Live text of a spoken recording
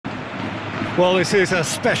Well, this is a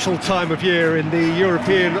special time of year in the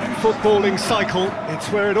European footballing cycle. It's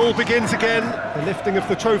where it all begins again. The lifting of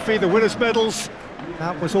the trophy, the winners' medals.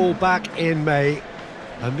 That was all back in May.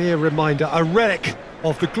 A mere reminder, a relic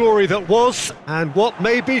of the glory that was and what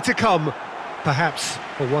may be to come, perhaps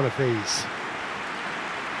for one of these.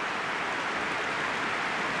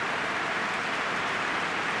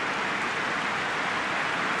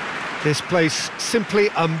 This place, simply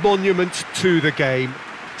a monument to the game.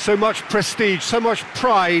 So much prestige, so much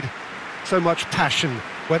pride, so much passion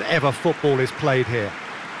whenever football is played here.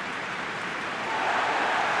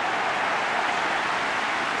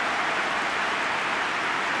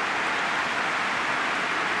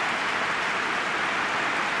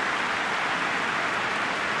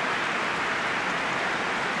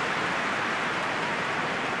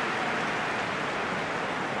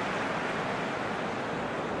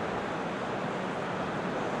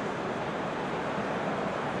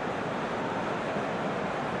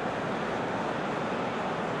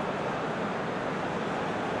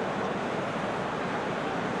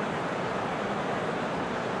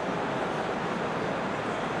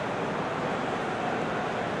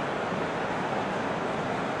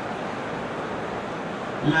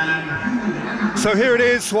 So here it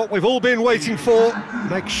is, what we've all been waiting for.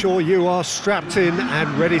 Make sure you are strapped in and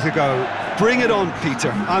ready to go. Bring it on, Peter.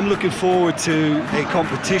 I'm looking forward to a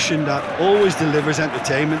competition that always delivers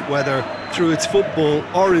entertainment, whether through its football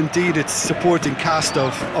or indeed its supporting cast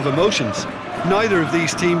of emotions. Neither of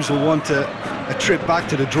these teams will want a trip back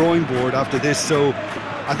to the drawing board after this, so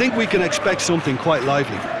I think we can expect something quite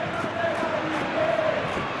lively.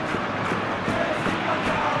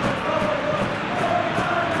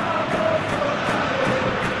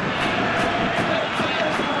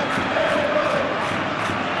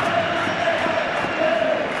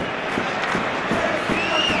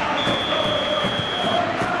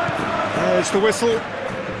 There's the whistle.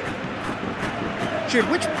 Jim,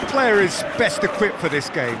 which player is best equipped for this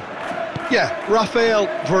game? Yeah, Raphael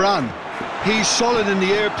Varane. He's solid in the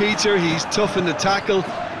air, Peter, he's tough in the tackle,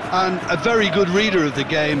 and a very good reader of the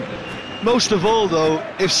game. Most of all, though,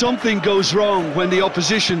 if something goes wrong when the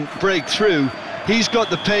opposition break through, he's got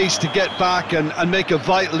the pace to get back and make a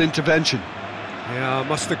vital intervention. Yeah, I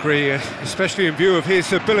must agree, especially in view of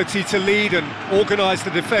his ability to lead and organise the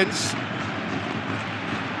defence.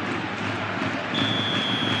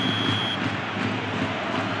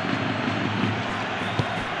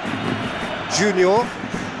 Junior.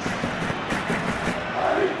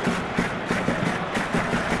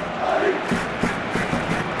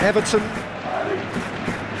 Everton.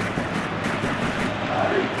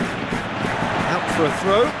 Out for a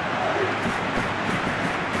throw.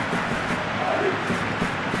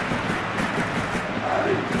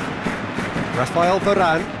 Raphael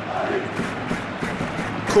Varane.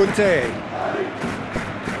 Kunte.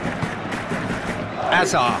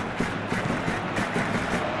 Hazard.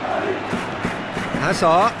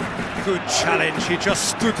 Hazard, good challenge, he just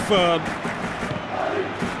stood firm.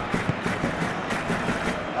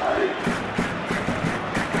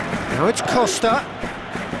 Now it's Costa.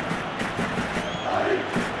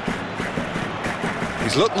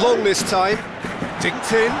 He's looked long this time.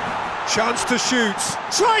 Dinked in, chance to shoot.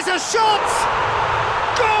 Tries a shot!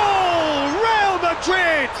 Goal! Real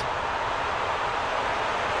Madrid!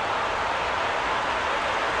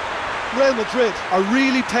 Real Madrid are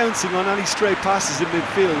really pouncing on any stray passes in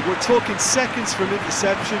midfield. We're talking seconds from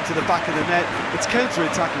interception to the back of the net. It's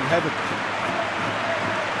counter-attacking heaven.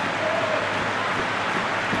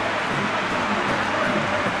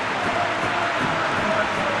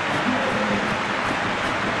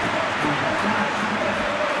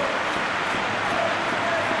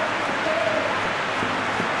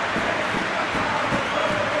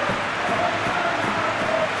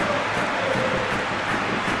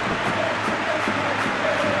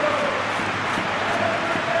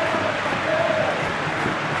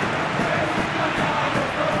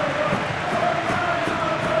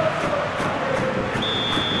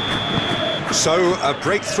 So, a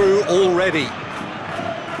breakthrough already.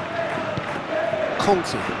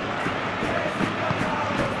 Conte.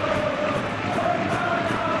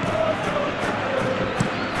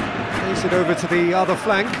 Plays it over to the other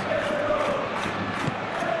flank.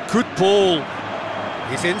 Good ball.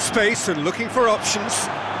 He's in space and looking for options.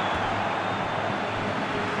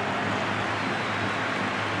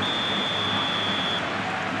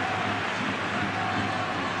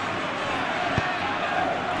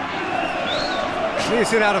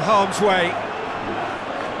 Clears it out of harm's way.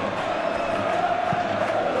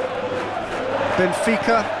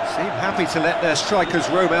 Benfica seem happy to let their strikers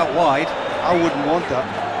roam out wide. I wouldn't want that.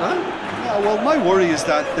 Huh? I well, my worry is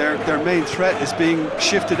that their main threat is being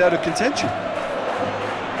shifted out of contention.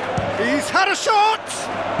 He's had a shot!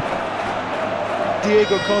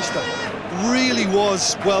 Diego Costa really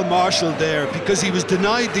was well marshalled there because he was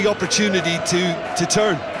denied the opportunity to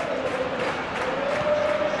turn.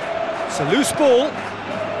 It's a loose ball.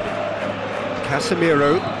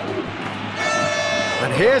 Casemiro.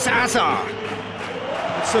 And here's Azar.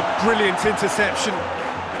 It's a brilliant interception.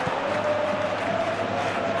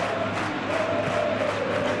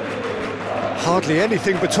 Hardly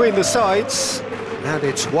anything between the sides, and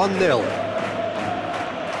it's 1-0.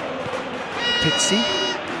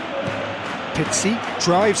 Pizzi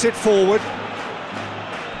drives it forward.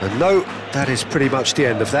 And no, that is pretty much the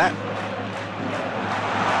end of that.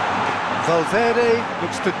 Valverde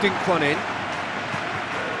looks to dink one in.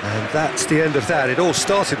 And that's the end of that. It all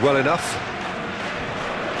started well enough.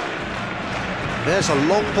 There's a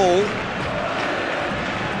long ball.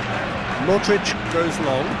 Modric goes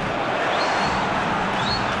long.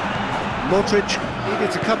 Modric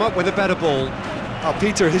needed to come up with a better ball. Oh,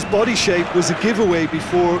 Peter, his body shape was a giveaway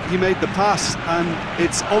before he made the pass, and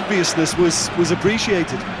its obviousness was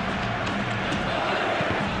appreciated.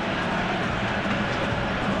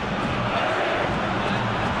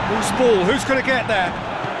 Loose ball, who's going to get there?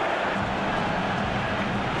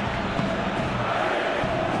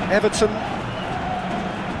 Everton.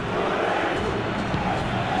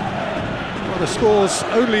 Well, the score's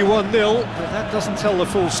only 1-0, but that doesn't tell the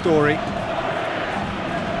full story.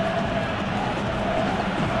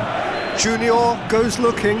 Junior goes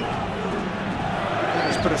looking.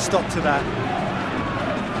 Let's put a stop to that.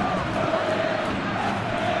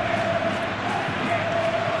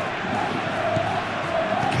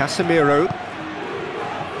 Casemiro.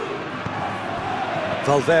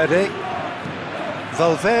 Valverde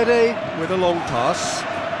with a long pass.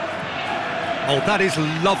 Oh, that is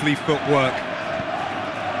lovely footwork.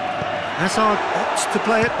 Hazard opts to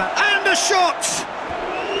play it back. And a shot!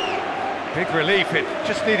 Big relief, it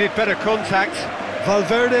just needed better contact.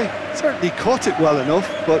 Valverde certainly caught it well enough,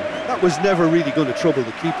 but that was never really going to trouble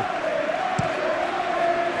the keeper.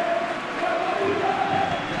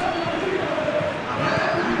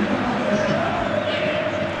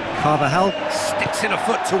 Carvajal sticks in a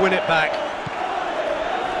foot to win it back.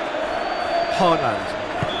 Haaland.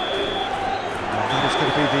 That is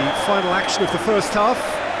going to be the final action of the first half.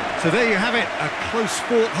 So there you have it, a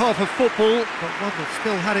close-fought half of football, but one that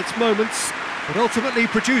still had its moments, but ultimately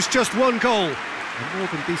produced just one goal. A more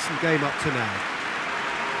than decent game up to now.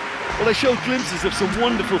 Well, they showed glimpses of some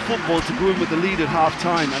wonderful football to go in with the lead at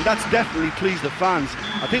half-time, and that's definitely pleased the fans.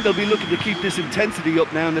 I think they'll be looking to keep this intensity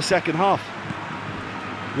up now in the second half.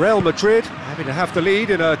 Real Madrid having to have the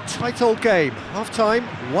lead in a tight old game. Half-time,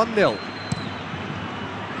 1-0.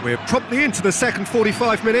 We're promptly into the second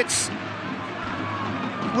 45 minutes.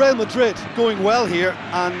 Real Madrid going well here,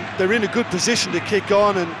 and they're in a good position to kick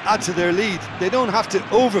on and add to their lead. They don't have to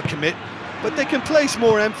overcommit, but they can place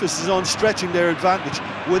more emphasis on stretching their advantage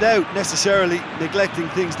without necessarily neglecting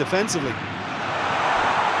things defensively.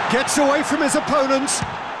 Gets away from his opponents,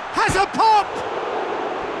 has a pop!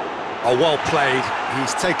 Oh, well played.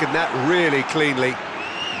 He's taken that really cleanly.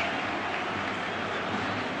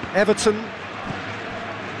 Everton.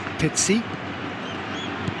 Pizzi.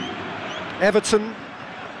 Everton.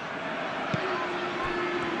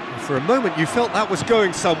 For a moment you felt that was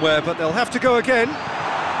going somewhere, but they'll have to go again.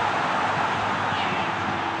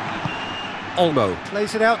 Olmo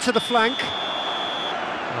plays it out to the flank.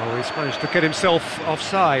 Oh, he's managed to get himself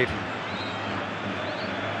offside.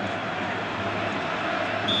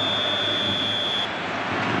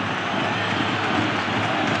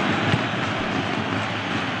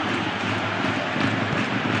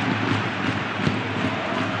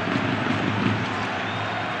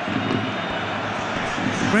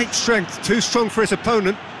 Great strength, too strong for his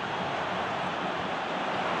opponent.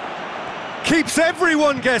 Keeps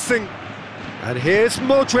everyone guessing. And here's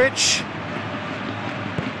Modric.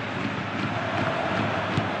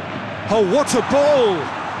 Oh, what a ball!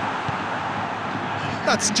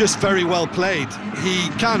 That's just very well played. He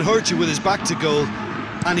can hurt you with his back to goal,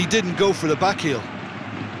 and he didn't go for the back heel.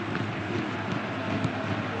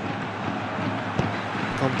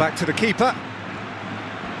 Gone back to the keeper.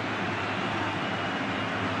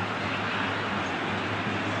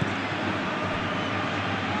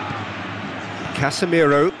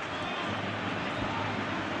 Casemiro.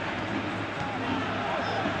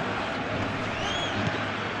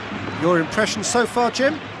 Your impression so far,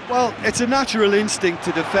 Jim? Well, it's a natural instinct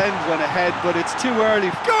to defend when ahead, but it's too early.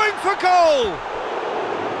 Going for goal!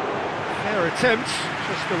 Fair attempt,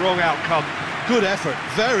 just the wrong outcome. Good effort,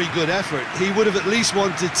 very good effort. He would have at least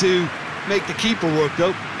wanted to make the keeper work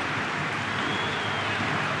though.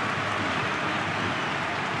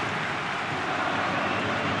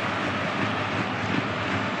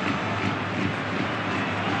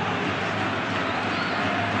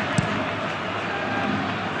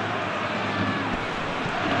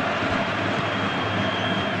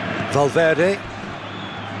 Valverde.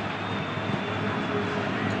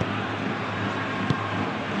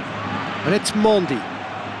 And it's Mondi.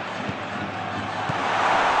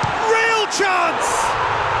 Real chance!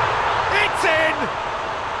 It's in!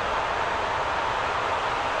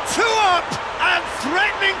 2 up and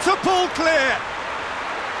threatening to pull clear.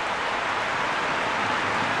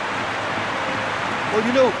 Well,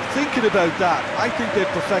 you know, thinking about that, I think they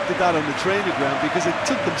perfected that on the training ground because it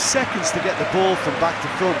took them seconds to get the ball from back to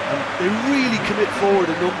front, and they really commit forward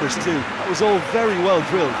in numbers too. That was all very well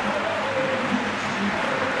drilled.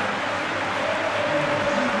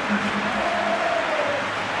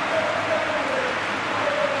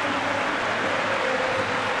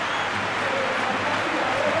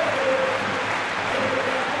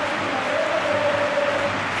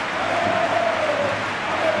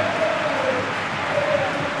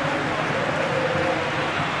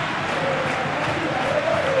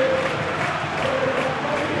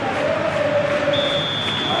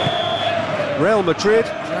 Real Madrid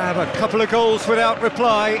have a couple of goals without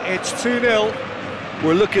reply. It's 2-0.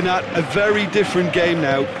 We're looking at a very different game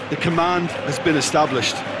now. The command has been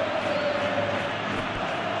established.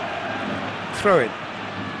 Throw in.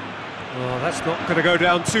 Well, that's not going to go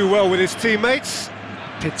down too well with his teammates.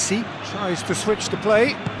 Pizzi tries to switch the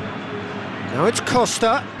play. Now it's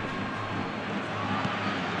Costa.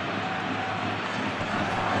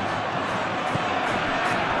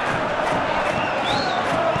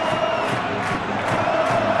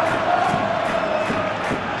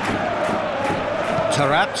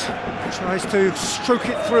 Tarat tries to stroke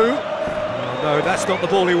it through. Oh, no, that's not the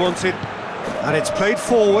ball he wanted. And it's played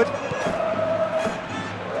forward.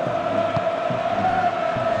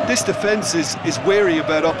 This defence is wary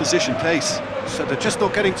about opposition pace. So they're just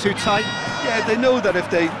not getting too tight. Yeah, they know that if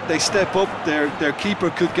they step up, their keeper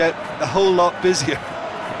could get a whole lot busier.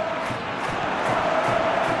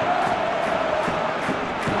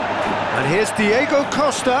 And here's Diego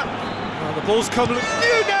Costa. Well, the ball's come...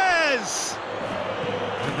 Nunez!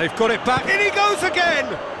 And they've got it back. In he goes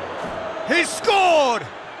again! He's scored!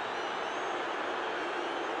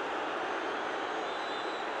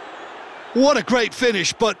 What a great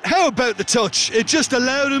finish, but how about the touch? It just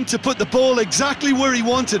allowed him to put the ball exactly where he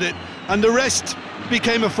wanted it, and the rest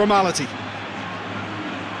became a formality.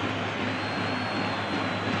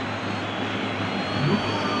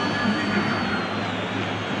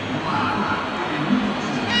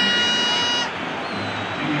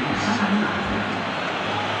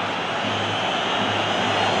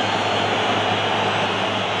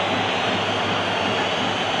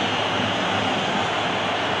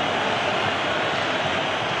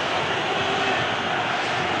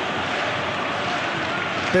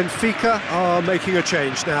 Benfica are making a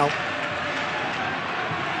change now.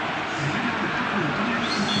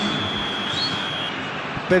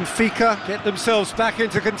 Benfica get themselves back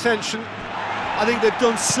into contention. I think they've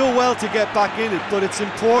done so well to get back in it, but it's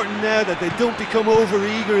important now that they don't become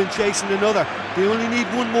over-eager in chasing another. They only need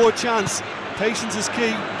one more chance. Patience is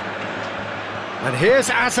key. And here's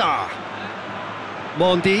Azar.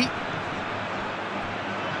 Mondi.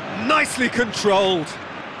 Nicely controlled.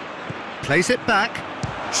 Plays it back.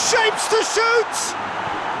 Shapes to shoot!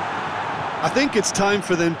 I think it's time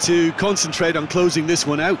for them to concentrate on closing this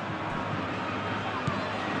one out.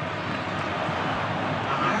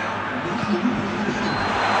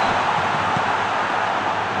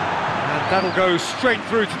 And that'll go straight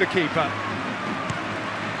through to the keeper.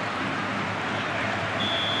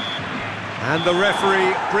 And the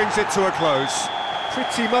referee brings it to a close.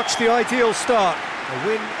 Pretty much the ideal start. A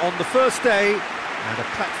win on the first day and a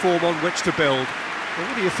platform on which to build. Well,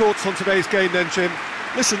 what are your thoughts on today's game then, Jim?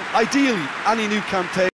 Listen, ideally, any new campaign